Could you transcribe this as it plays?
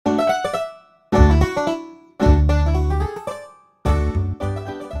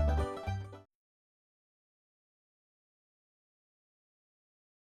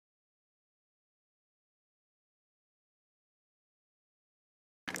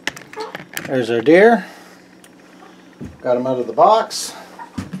There's our deer. Got him out of the box.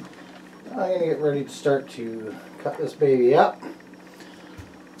 I'm going to get ready to start to cut this baby up.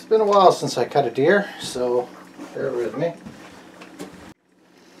 It's been a while since I cut a deer, so bear with me.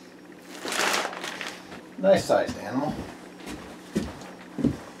 Nice sized animal.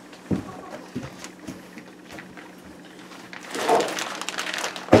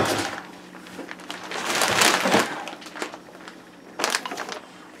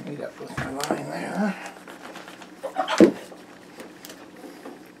 Meet up with my line there.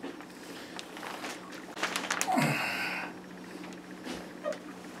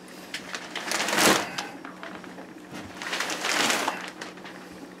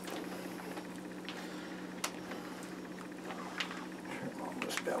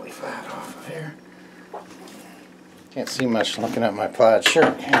 Belly fat off of here. Can't see much looking at my plaid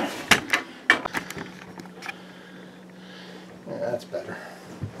shirt. Yeah, that's better.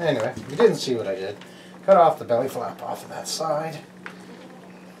 Anyway, you didn't see what I did. Cut off the belly flap off of that side.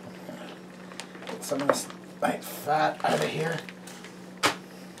 Get some of this nice fat out of here.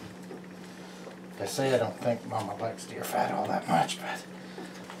 Like I say, I don't think Mama likes deer fat all that much, but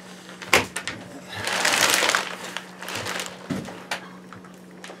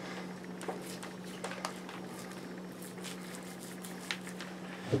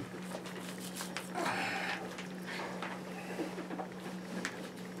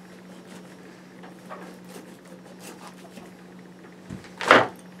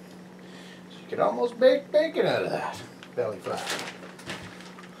you could almost bake bacon out of that belly flap.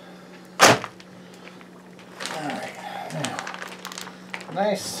 Alright, now,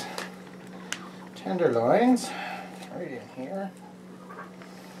 nice tenderloins right in here.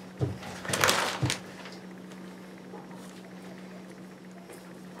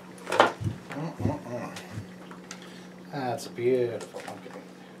 That's beautiful looking.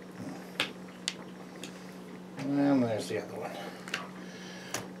 And there's the other one.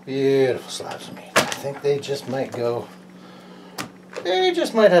 Beautiful slabs of meat. I think they just might go, they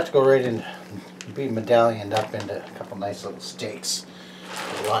just might have to go right in, be medallioned up into a couple nice little steaks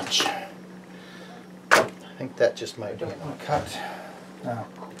for lunch. I think that just might be enough. Cut. No,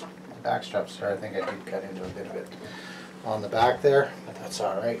 the back straps there, I think I did cut into a bit of it on the back there, but that's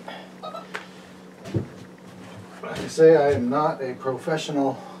alright. Like I say, I am not a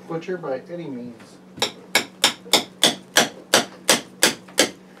professional butcher by any means.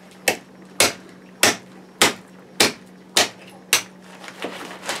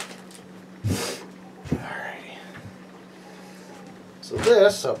 So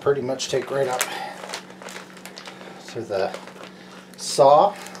this I'll pretty much take right up to the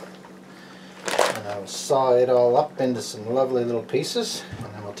saw, and I'll saw it all up into some lovely little pieces,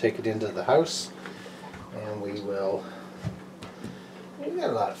 and then we'll take it into the house, and we will, we got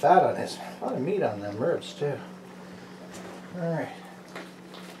a lot of fat on this, a lot of meat on them ribs too. Alright.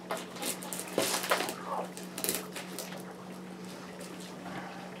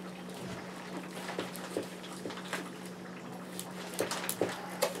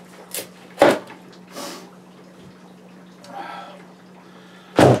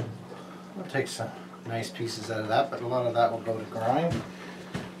 Take some nice pieces out of that, but a lot of that will go to grind.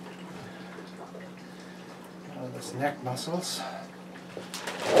 Out of this neck muscles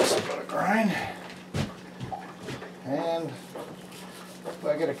also go to grind. And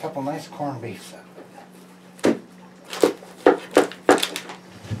I get a couple nice corned beefs out of it.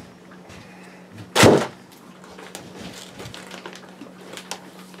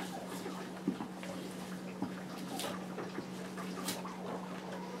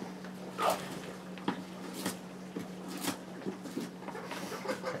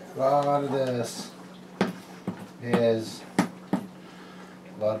 A lot of this is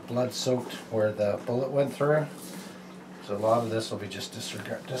a lot of blood soaked where the bullet went through, so a lot of this will be just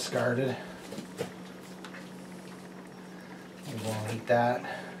discarded. We won't eat that.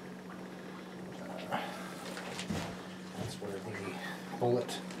 That's where the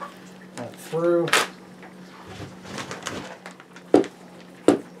bullet went through.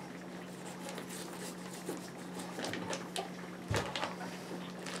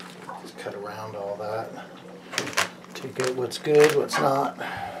 Cut around all that. Take out what's good, what's not.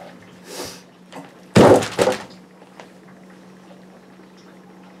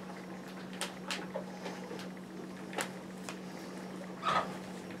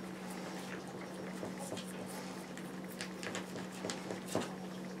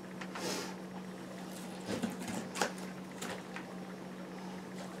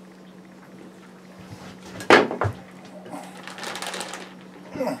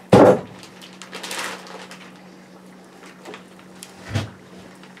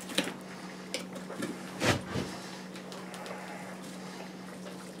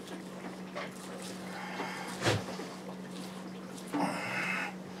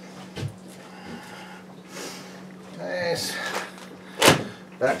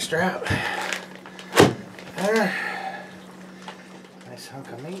 Back strap. There. Nice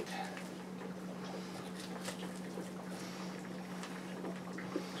hunk of meat.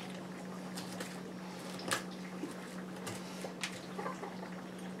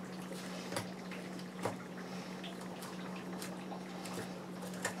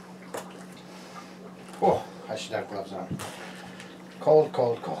 Oh, I should have gloves on. Cold,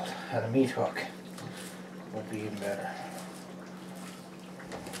 cold, cold. And a meat hook would be even better.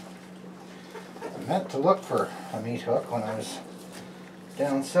 I meant to look for a meat hook when I was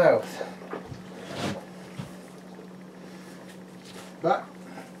down south, but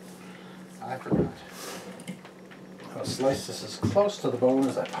I forgot. I'll slice this as close to the bone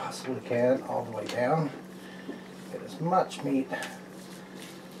as I possibly can, all the way down. Get as much meat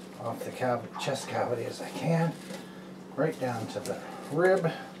off the chest cavity as I can, right down to the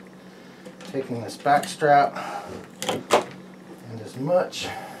rib, taking this back strap and as much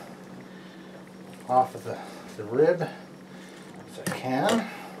off of the rib as I can.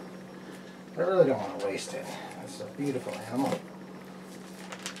 I really don't want to waste it. It's a beautiful animal.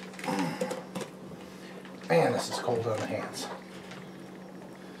 Man, this is cold on the hands.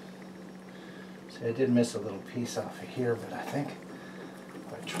 See, I did miss a little piece off of here, but I think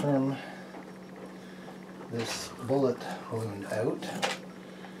if I trim this bullet wound out,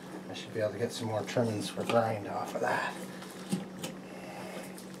 I should be able to get some more trimmings for grind off of that.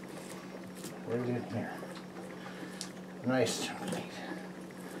 Right in here. Nice chunk of meat.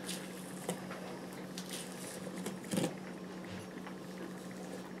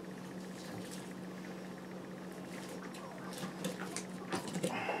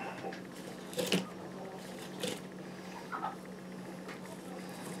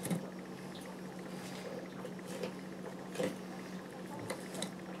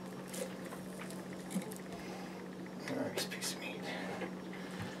 Nice piece of meat.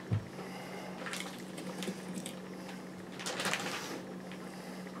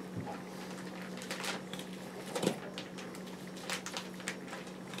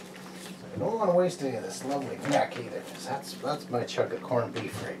 I don't want to waste any of this lovely neck either, because that's my chunk of corned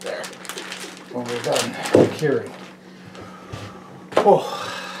beef right there when we're done curing. Oh,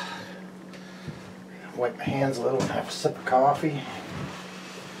 wipe my hands a little and have a sip of coffee.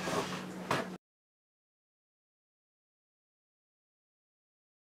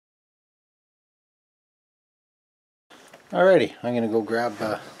 Alrighty, I'm going to go grab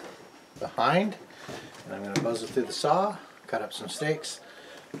the hind, and I'm going to buzz it through the saw, cut up some steaks,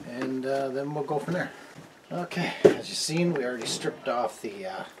 and then we'll go from there. Okay, as you've seen, we already stripped off the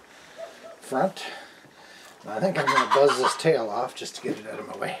front. I think I'm going to buzz this tail off just to get it out of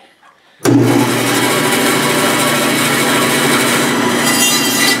my way.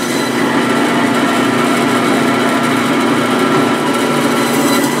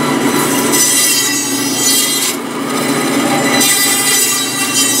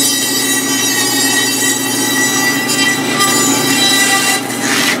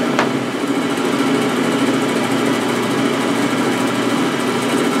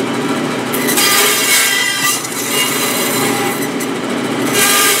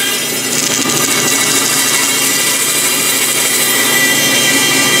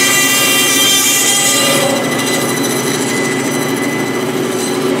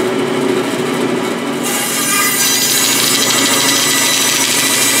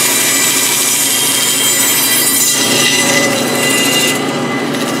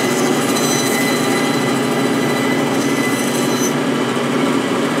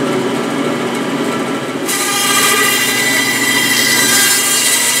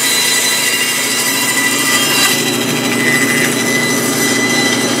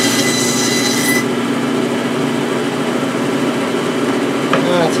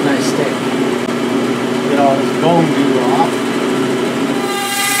 That's a nice steak. Get all this bone goo off.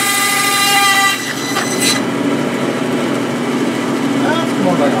 That's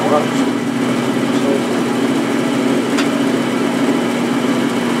more like a roast.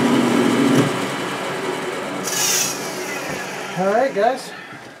 Alright guys,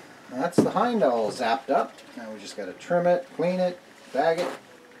 that's the hind all zapped up. Now we just got to trim it, clean it, bag it,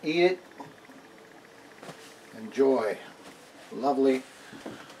 eat it. Enjoy. Lovely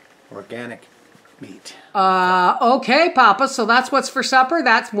organic meat. Okay, Papa, so that's what's for supper?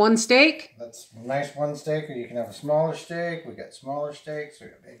 That's one steak? That's a nice one steak, or you can have a smaller steak. We got smaller steaks, we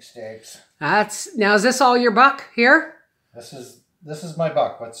got big steaks. Now is this all your buck here? This is my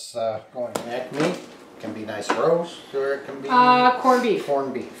buck. What's going neck meat? It can be nice roast, or it can be corned beef.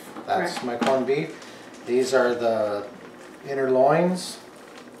 Corned beef. That's Correct. my corned beef. These are the inner loins,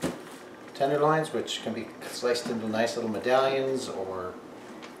 tenderloins, which can be sliced into nice little medallions or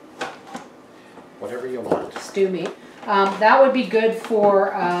Whatever you want. Stew meat. That would be good for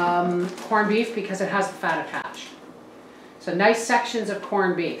corned beef because it has the fat attached. So nice sections of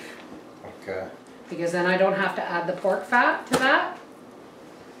corned beef. Okay. Because then I don't have to add the pork fat to that.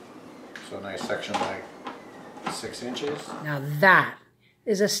 So a nice section like 6 inches. Now that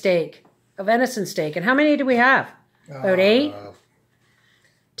is a steak, a venison steak. And how many do we have? About 8?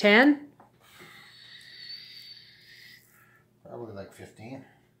 10? Probably like 15.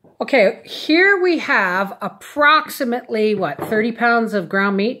 Okay, here we have approximately, what, 30 pounds of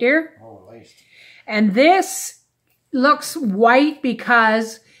ground meat, dear? Oh, at least. And this looks white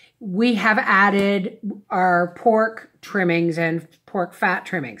because we have added our pork trimmings and pork fat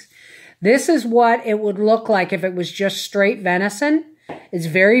trimmings. This is what it would look like if it was just straight venison. It's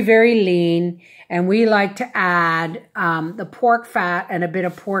very, very lean, and we like to add the pork fat and a bit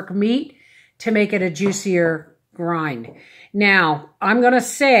of pork meat to make it a juicier grind. Now, I'm going to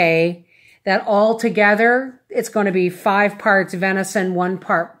say that all together, it's going to be 5 parts venison, 1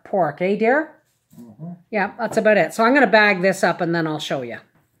 part pork. Eh, dear? Mm-hmm. Yeah, that's about it. So I'm going to bag this up and then I'll show you.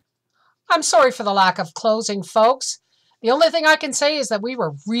 I'm sorry for the lack of closing, folks. The only thing I can say is that we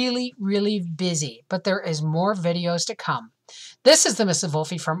were really, really busy, but there is more videos to come. This is the Mrs.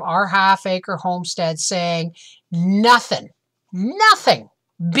 Wolfie from our half-acre homestead saying nothing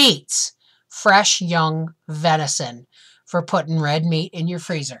beats fresh, young venison for putting red meat in your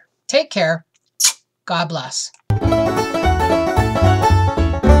freezer. Take care. God bless.